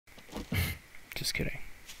Just kidding.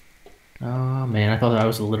 Oh man, I thought I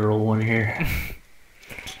was the literal one here.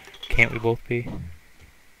 Can't we both be?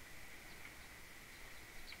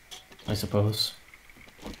 I suppose.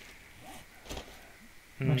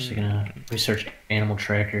 I'm actually Mm, gonna research Animal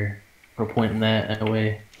Tracker. We're pointing that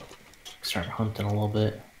way. Start hunting a little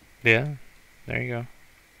bit. yeah, there you go.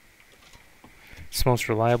 It's the most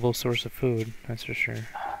reliable source of food, that's for sure.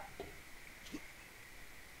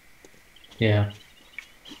 Yeah,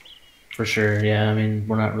 for sure. Yeah, I mean,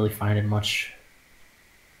 we're not really finding much.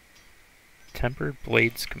 Tempered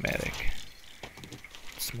blade schematic.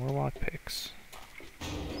 Some more lockpicks.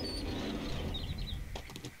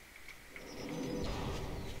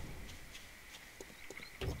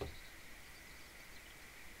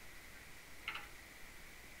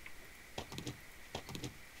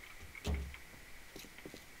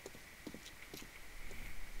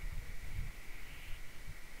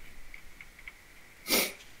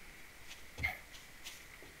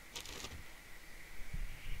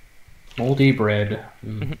 Moldy bread.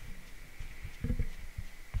 Mm.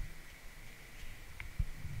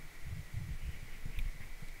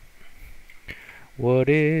 What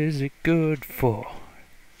is it good for?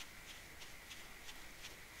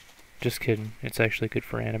 Just kidding. It's actually good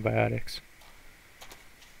for antibiotics.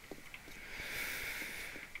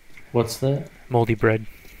 What's that? Moldy bread.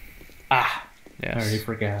 Ah, I already Yes.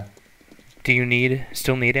 forgot. Do you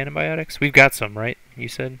still need antibiotics? We've got some, right? You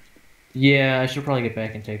said? Yeah, I should probably get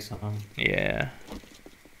back and take some. Yeah.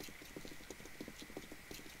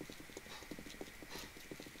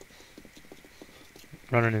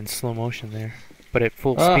 Running in slow motion there. But at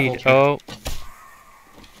full Ah, speed. vulture. Oh.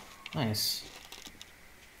 Nice.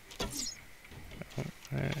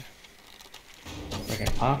 Uh, Like I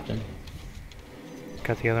popped him.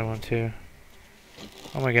 got the other one too.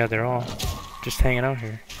 Oh my god, they're all just hanging out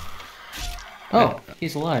here. Oh,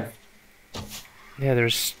 he's alive. Yeah,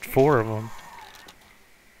 there's 4 of them.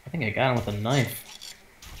 I think I got him with a knife.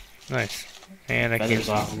 Nice. And I Feathers can't.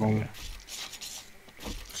 off of him.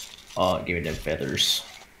 Oh, give me them feathers.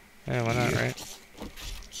 Yeah, why not, right?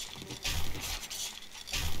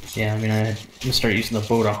 Yeah, I mean, I'm gonna start using the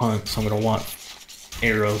bow to hunt, so I'm gonna want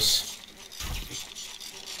arrows.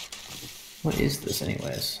 What is this,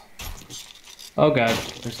 anyways? Oh god,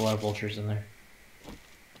 there's a lot of vultures in there.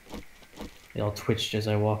 They all twitched as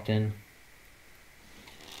I walked in.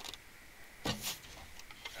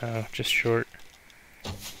 Oh, just short.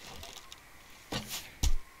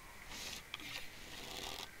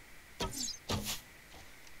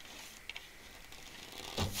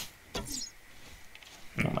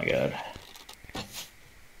 Oh my god.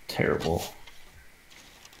 Terrible.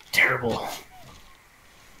 Terrible.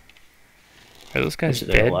 Are those guys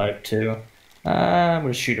They're dead? alive too. I'm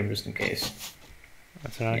gonna shoot them just in case.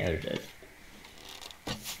 That's what Yeah, they're dead.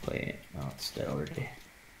 Wait, no, it's dead already.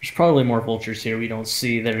 There's probably more vultures here we don't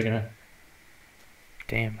see that are gonna.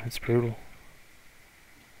 Damn, that's brutal.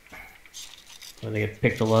 Where they get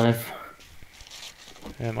picked alive.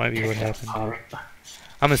 That might be what happened.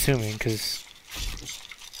 I'm assuming, because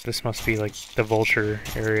this must be like the vulture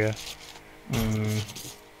area. Mm.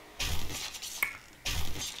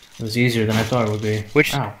 It was easier than I thought it would be.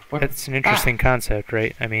 Which, Ow, what? that's an interesting concept,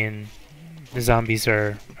 right? I mean, the zombies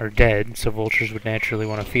are dead, so vultures would naturally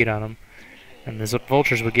want to feed on them. And the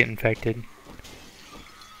vultures would get infected.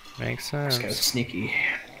 Makes This guy's sense. sneaky.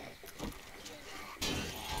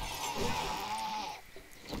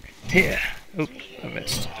 Yeah. Oop, I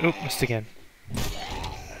missed. Oop, missed again.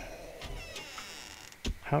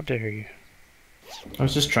 How dare you? I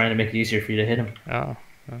was just trying to make it easier for you to hit him. Oh.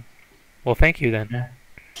 Oh. Well, thank you then.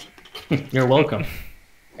 Yeah. You're welcome.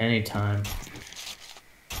 Anytime.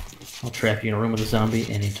 I'll trap you in a room with a zombie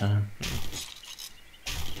anytime.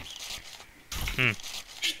 Hmm.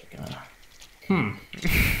 Hmm.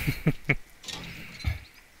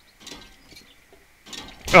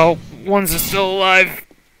 Oh, one's still alive.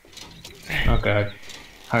 Oh god.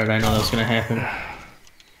 How did I know that was gonna happen?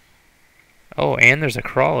 Oh, and there's a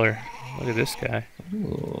crawler. Look at this guy.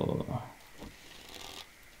 Ooh.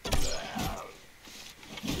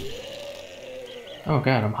 Oh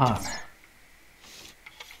god, I'm hot.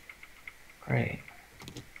 Great.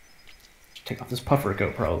 Take off this puffer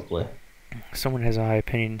coat, probably. Someone has a high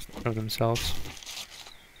opinion of themselves.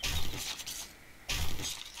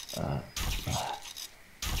 Uh,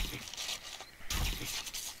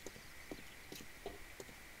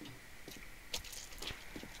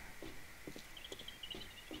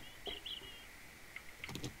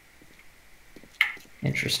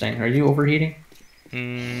 Interesting. Are you overheating?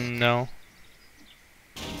 No.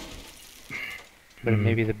 But Hmm.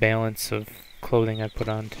 maybe the balance of clothing I put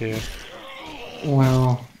on too.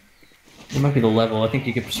 Well, It might be the level. I think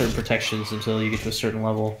you get certain protections until you get to a certain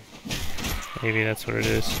level. Maybe that's what it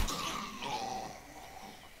is.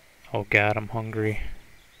 Oh god, I'm hungry.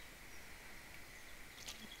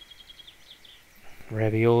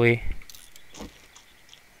 Ravioli.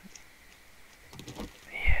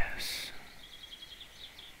 Yes.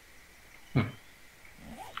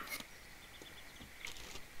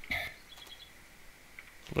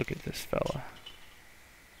 Look at this fella.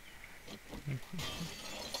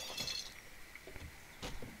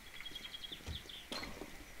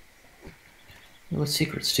 What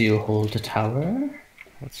secrets do you hold, tower?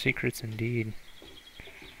 What secrets indeed.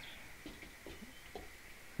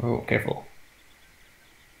 Oh, careful.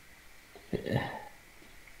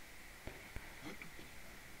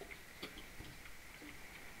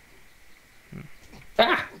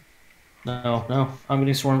 Ah! No, no. I'm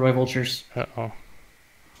getting swarmed by vultures. Uh-oh.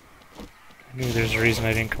 I knew there's a reason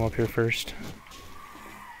I didn't come up here first.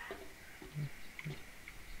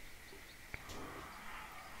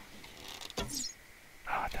 Oh,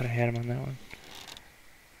 I thought I had him on that one.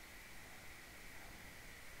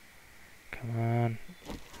 Come on.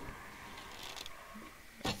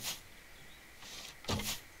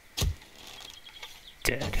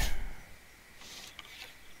 Dead.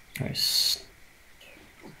 Nice.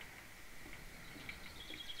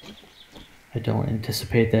 I don't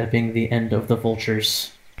anticipate that being the end of the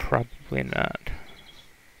vultures. Probably not.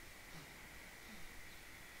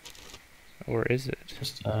 Or is it?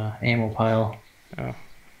 Just ammo pile. Oh.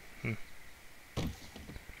 Some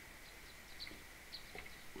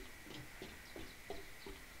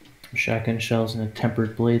shotgun shells and a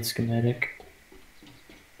tempered blade schematic.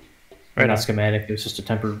 Right Not on. schematic, it was just a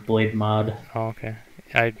tempered blade mod. Oh, okay.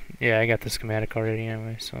 Yeah, I got the schematic already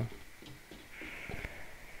anyway, so.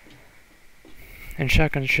 And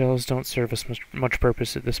shotgun shells don't serve us much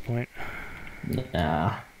purpose at this point.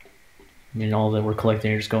 Nah. I mean, all that we're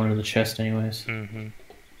collecting are just going into the chest anyways. Mm-hmm.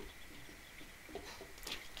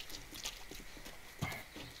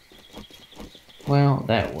 Well,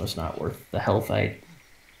 that was not worth the health I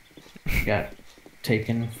got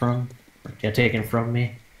taken from. Yeah, taken from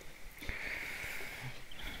me.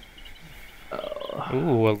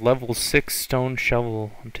 Ooh, a level 6 stone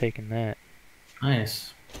shovel. I'm taking that,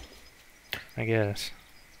 Nice. I guess.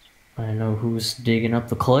 I know who's digging up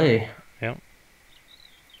the clay. Yep.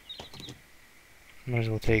 Might as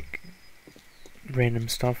well take random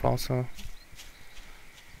stuff also.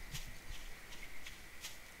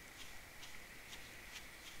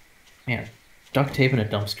 Man, duct tape in a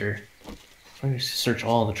dumpster. I used to search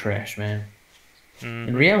all the trash, man.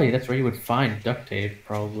 In reality, that's where you would find duct tape,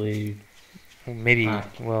 probably. Well, maybe,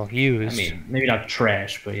 well, used. I mean, maybe not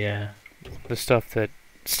trash, but yeah. The stuff that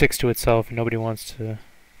sticks to itself and nobody wants to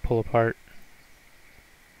pull apart.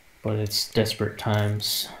 But it's desperate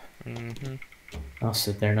times. Mm-hmm. I'll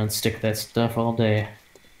sit there and unstick that stuff all day.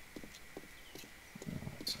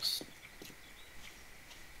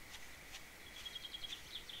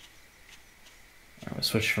 I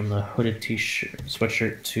switch from the hooded t-shirt,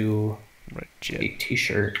 sweatshirt to a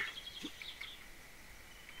t-shirt.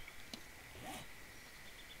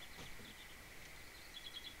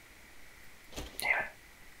 Damn it.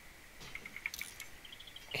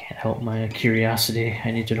 Can't help my curiosity. I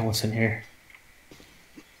need to know what's in here.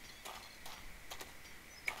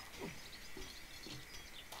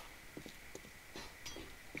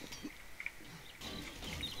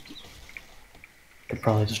 Could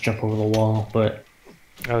probably just jump over the wall, but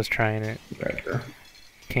I was trying it.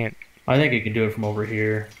 Can't. I think you can do it from over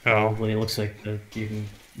here. Oh. Probably. It looks like you can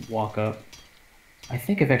walk up. I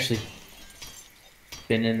think I've actually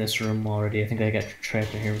been in this room already. I think I got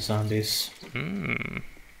trapped in here with zombies.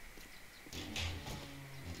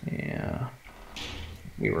 Yeah.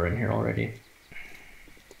 We were in here already.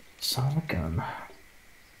 Son of a gun.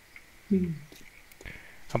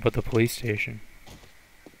 How about the police station?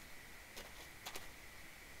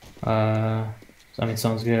 I mean,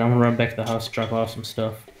 sounds good. I'm gonna run back to the house, drop off some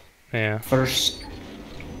stuff. Yeah. First.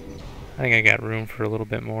 I think I got room for a little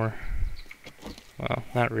bit more. Well,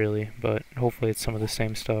 not really, but hopefully it's some of the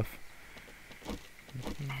same stuff.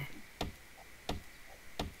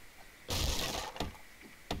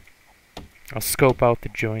 I'll scope out the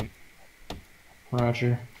joint.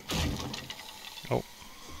 Roger. Oh.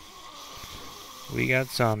 We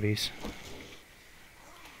got zombies.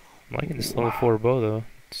 I'm liking this level 4 bow though.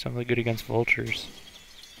 It sounds like good against vultures.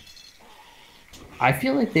 I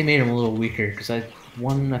feel like they made him a little weaker because I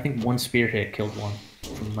think one spear hit killed one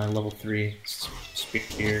from my level 3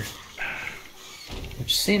 spear,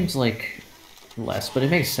 which seems like less, but it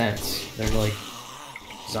makes sense. They're like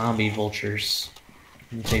zombie vultures.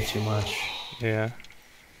 Didn't take too much. Yeah.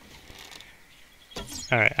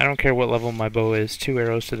 Alright, I don't care what level my bow is. 2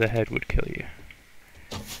 arrows to the head would kill you.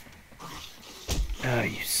 Ah,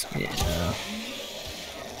 you son of a... Yeah.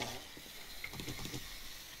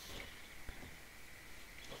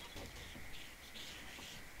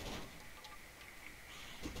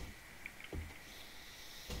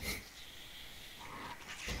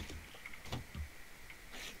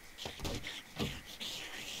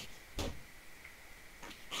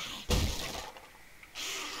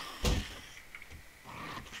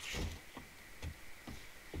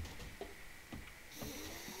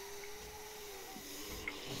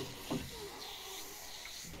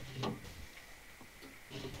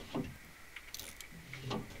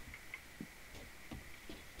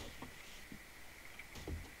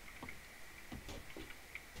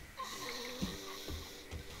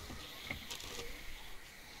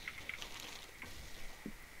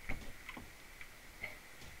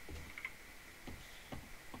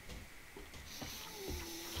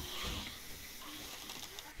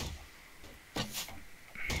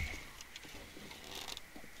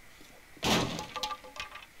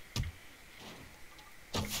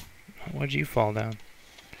 Why'd you fall down?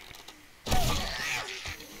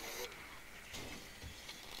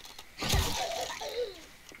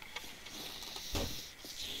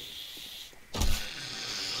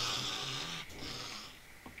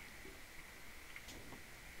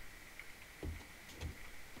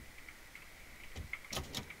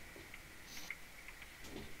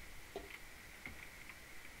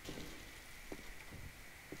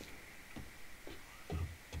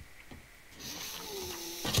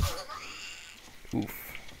 Oof.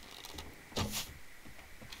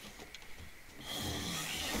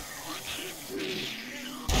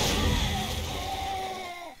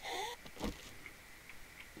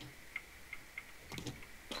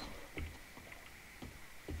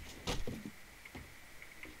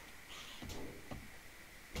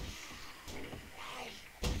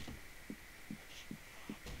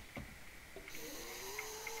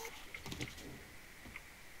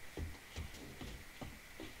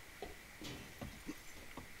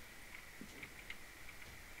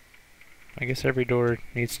 I guess every door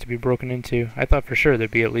needs to be broken into. I thought for sure there'd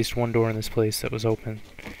be at least one door in this place that was open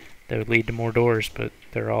that would lead to more doors, but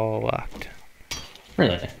they're all locked.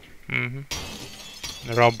 Really? Mm-hmm.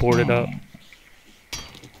 They're all boarded up.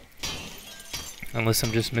 Unless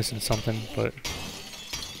I'm just missing something, but...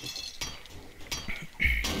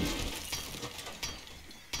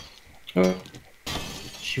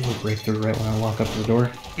 She will break through right when I walk up to the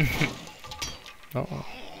door. Uh-oh.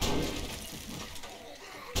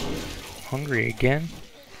 Hungry again?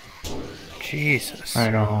 Jesus. I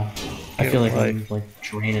know. I Get feel like life. I'm like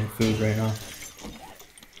draining food right now.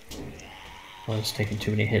 I was taking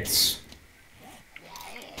too many hits.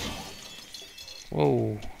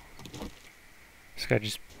 Whoa. This guy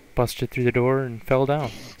just busted through the door and fell down.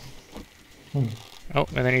 Hmm. Oh,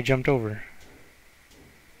 and then he jumped over.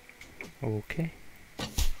 Okay.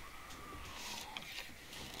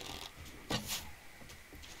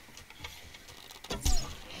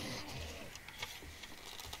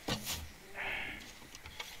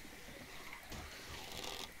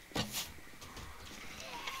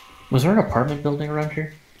 Was there an apartment building around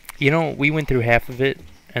here? You know, we went through half of it,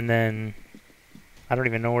 and then... I don't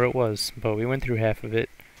even know where it was, but we went through half of it,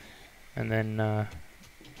 and then,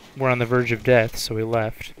 we're on the verge of death, so we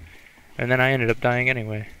left. And then I ended up dying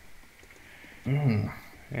anyway. Mm.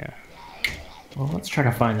 Yeah. Well, let's try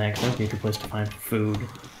to find that, because that would be a good place to find food.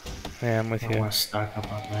 Yeah, I'm with I you. want to stock up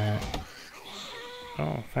on that.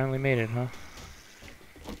 Oh, finally made it, huh?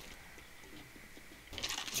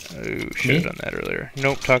 Oh, should have done that earlier.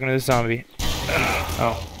 Nope, talking to the zombie.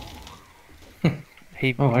 Oh.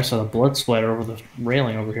 He... Oh, I saw the blood splatter over the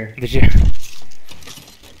railing over here. Did you?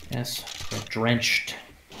 Yes, got drenched.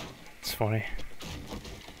 It's funny.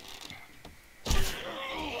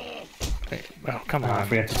 Hey, oh, come Oh, I on.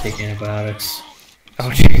 forgot to take antibiotics. Oh,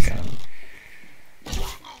 jeez.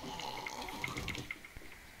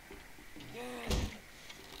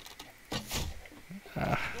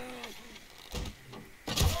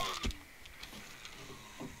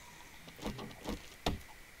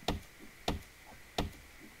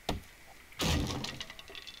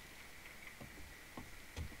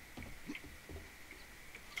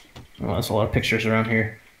 Oh, there's a lot of pictures around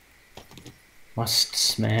here. Must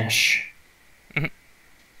smash. I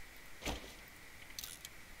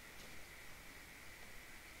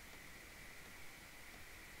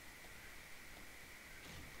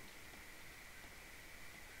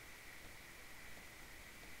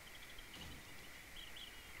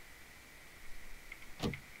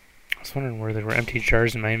was wondering where there were empty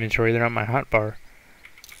jars in my inventory. They're on my hotbar.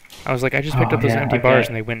 I was like, I just picked Oh up those yeah, empty bars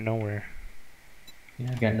and they went nowhere.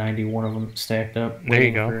 I've got 91 of them stacked up. There you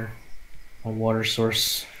waiting go. For a water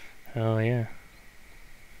source. Oh yeah.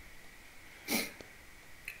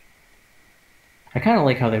 I kind of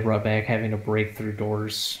like how they brought back having to break through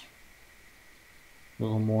doors a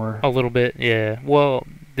little more. A little bit, yeah. Well,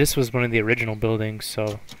 this was one of the original buildings,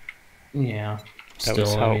 so Yeah. that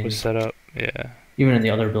was how it was set up. Yeah. Even in the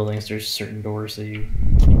other buildings, there's certain doors that you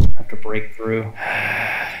have to break through.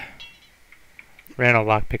 Ran out of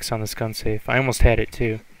lockpicks on this gun safe. I almost had it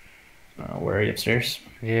too. Where are you, upstairs?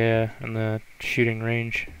 Yeah, in the shooting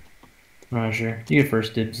range. Roger. You get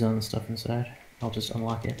first dibs on the stuff inside. I'll just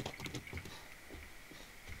unlock it.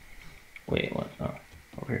 Wait, what? Oh,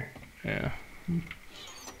 over here. Yeah.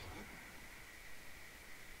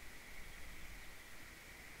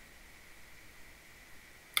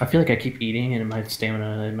 I feel like I keep eating and my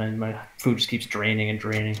stamina, my food just keeps draining and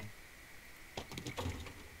draining.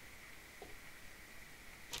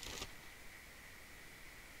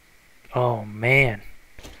 Oh man.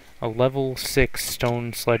 A level 6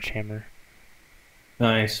 stone sledgehammer.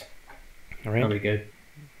 Nice. All right. That'll be good.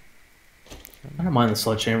 I don't mind the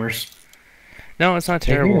sledgehammers. No, it's not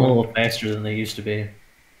They're terrible. a little faster than they used to be.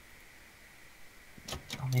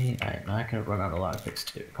 Tell me, I'm not gonna run out of lockpicks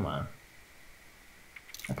too. Come on.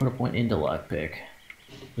 I put a point into lockpick.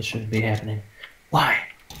 This shouldn't be happening. Why?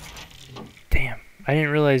 Damn. I didn't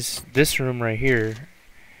realize this room right here.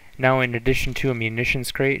 Now, in addition to a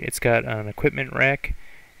munitions crate, it's got an equipment rack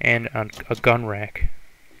and a gun rack,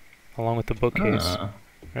 along with the bookcase.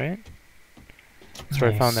 Right? That's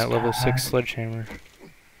where I found that level 6 sledgehammer.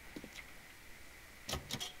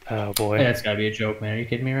 Oh boy. Hey, that's gotta be a joke, man. Are you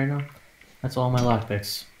kidding me right now? That's all my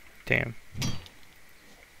lockpicks. Damn.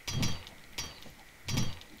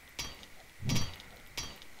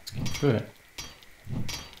 Let's get through it.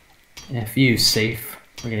 F you, safe.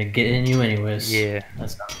 We're gonna get in you anyways. Yeah.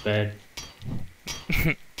 That's not bad.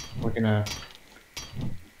 We're gonna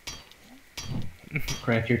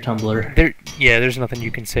crack your tumbler. There's nothing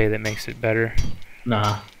you can say that makes it better.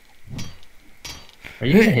 Nah. Are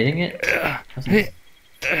you even hitting it?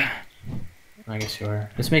 I guess you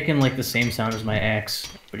are. It's making like the same sound as my axe,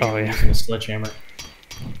 but you're using a sledgehammer.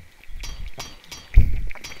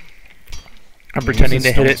 I'm pretending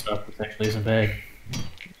to hit it. Stuff, which actually isn't bad.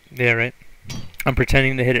 Yeah, right. I'm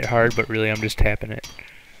pretending to hit it hard, but really I'm just tapping it.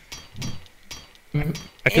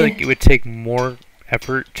 I feel like it would take more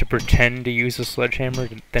effort to pretend to use a sledgehammer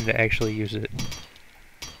than to actually use it.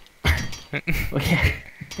 Well, yeah.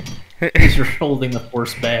 Because you're holding the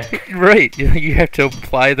force back. Right. You have to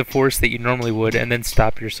apply the force that you normally would and then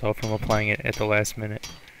stop yourself from applying it at the last minute.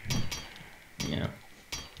 Yeah.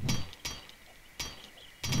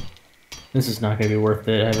 This is not going to be worth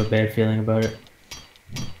it. I have a bad feeling about it.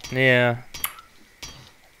 Yeah.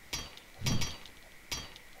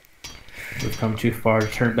 We've come too far to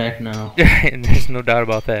turn back now. And there's no doubt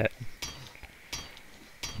about that.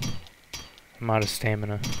 I'm out of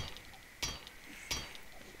stamina.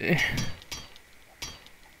 I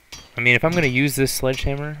mean, if I'm going to use this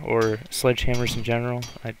sledgehammer, or sledgehammers in general,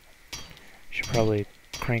 I should probably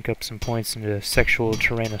crank up some points into Sexual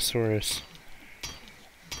Tyrannosaurus.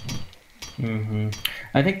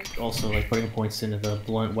 I think also like putting points into the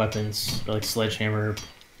blunt weapons, like sledgehammer,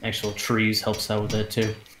 actual trees helps out with that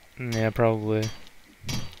too. Yeah, probably.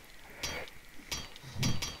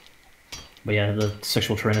 But yeah, the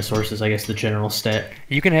Sexual Tyrannosaurus is, I guess, the general stat.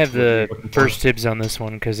 You can have the first dibs on this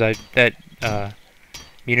one, because that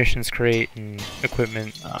munitions crate and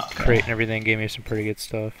equipment crate and everything gave me some pretty good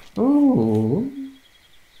stuff. Ooh.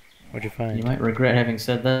 What'd you find? You might regret having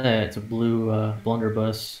said that. It's a blue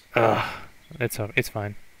blunderbuss. Ugh. It's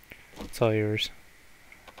fine. It's all yours.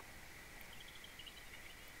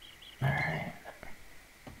 Alright.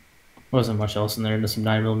 Wasn't much else in there. Just some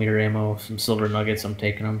 9mm ammo, some silver nuggets. I'm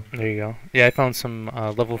taking them. There you go. Yeah, I found some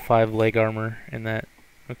level 5 leg armor in that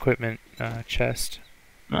equipment chest.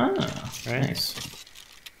 Ah, right. Nice.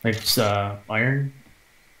 Like iron?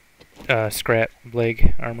 Scrap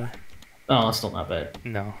leg armor. Oh, that's still not bad.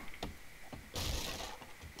 No.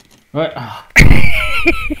 What? Oh.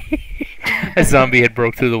 A zombie had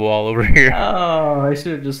broke through the wall over here. Oh, I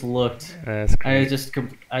should have just looked. That's great.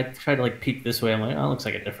 I tried to like peek this way. I'm like, oh, it looks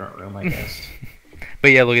like a different room, I guess.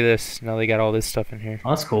 But yeah, look at this. Now they got all this stuff in here. Oh,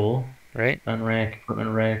 that's cool. Right? Gun rack, equipment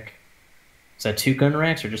rack. Is that 2 gun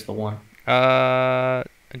racks or just the one?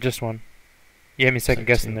 Just one. You had me second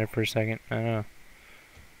guessing there for a second. I don't know.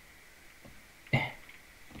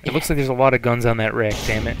 It looks like there's a lot of guns on that rack,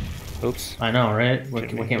 damn it. Oops. I know, right? Why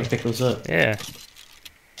can't we pick those up? Yeah.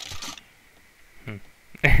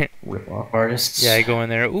 Rip-off artists. Yeah, I go in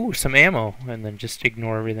there, ooh, some ammo, and then just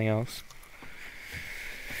ignore everything else.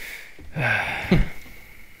 Alright,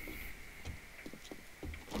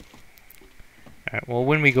 well,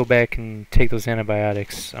 when we go back and take those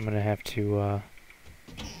antibiotics, I'm gonna have to,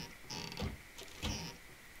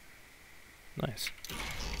 Nice.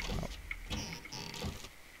 Oh.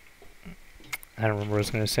 I don't remember what I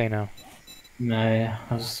was gonna say now. I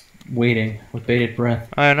was waiting with bated breath.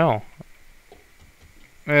 I don't know.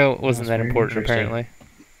 Well, it wasn't That's that very important, interesting. apparently.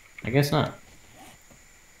 I guess not.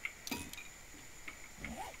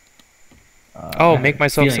 Oh, I have make a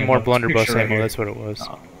myself feeling some more about this blunderbuss picture right ammo, here. that's what it was.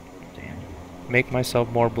 Oh, damn. Make myself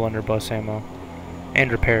more blunderbuss ammo.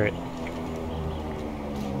 And repair it.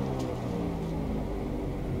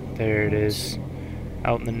 There it is.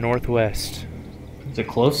 Out in the northwest. Is it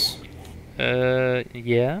close?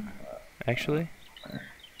 Yeah, actually. That's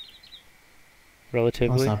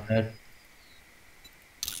Relatively. not bad.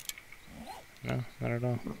 No, not at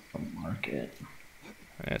all. Market.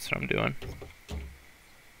 That's what I'm doing.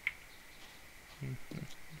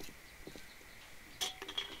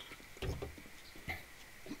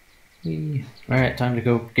 Alright, time to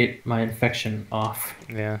go get my infection off.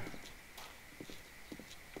 Yeah.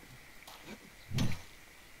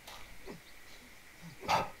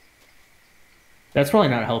 That's probably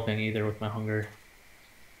not helping either with my hunger.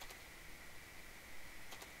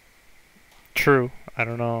 True. I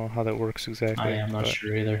don't know how that works exactly. I am not but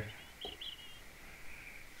sure either.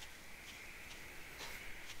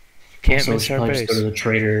 Can't So we miss should our probably base. just go to the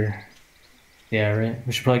trader. Yeah, right.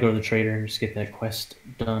 We should probably go to the trader and just get that quest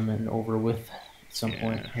done and over with at some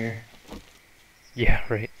point here. Yeah,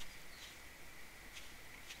 right.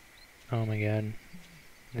 Oh my god.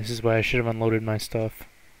 This is why I should have unloaded my stuff.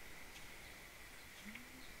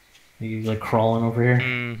 You like crawling over here?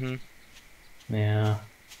 Mm-hmm. Yeah.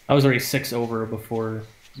 I was already 6 over before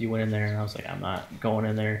you went in there, and I was like, I'm not going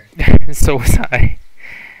in there. So was I.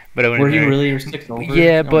 But I went Were in you there. really? You're 6 over?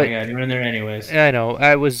 Yeah, Oh but my god, you went in there anyways. I know.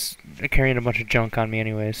 I was carrying a bunch of junk on me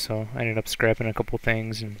anyways, so I ended up scrapping a couple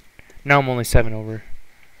things, and now I'm only 7 over.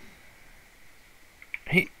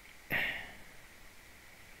 Hey.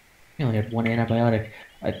 You only had 1 antibiotic.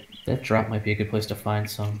 That drop might be a good place to find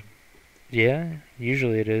some. Yeah,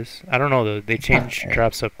 usually it is. I don't know though. They changed bad.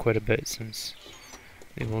 drops up quite a bit since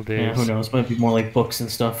the old days. Yeah, who knows? Might be more like books and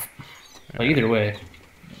stuff. But either way,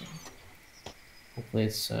 hopefully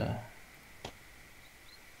it's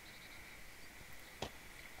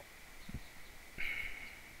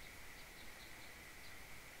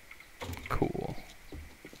Cool.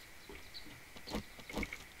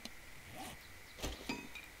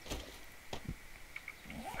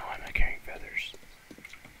 Why am I carrying feathers?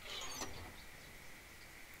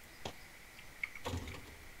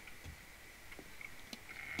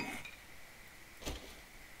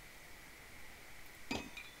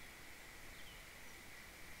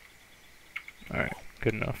 Alright,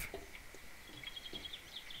 good enough.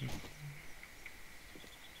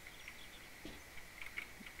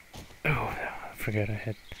 Oh, I forgot I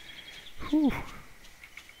had... Whew.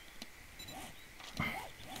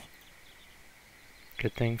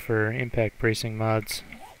 Good thing for impact bracing mods.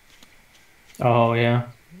 Oh yeah.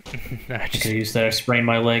 I I just... could use that. I sprained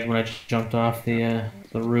my leg when I jumped off the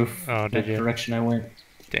roof. Oh, did that you? direction I went.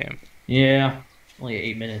 Damn. Yeah, only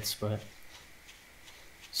 8 minutes, but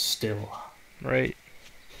still. Right.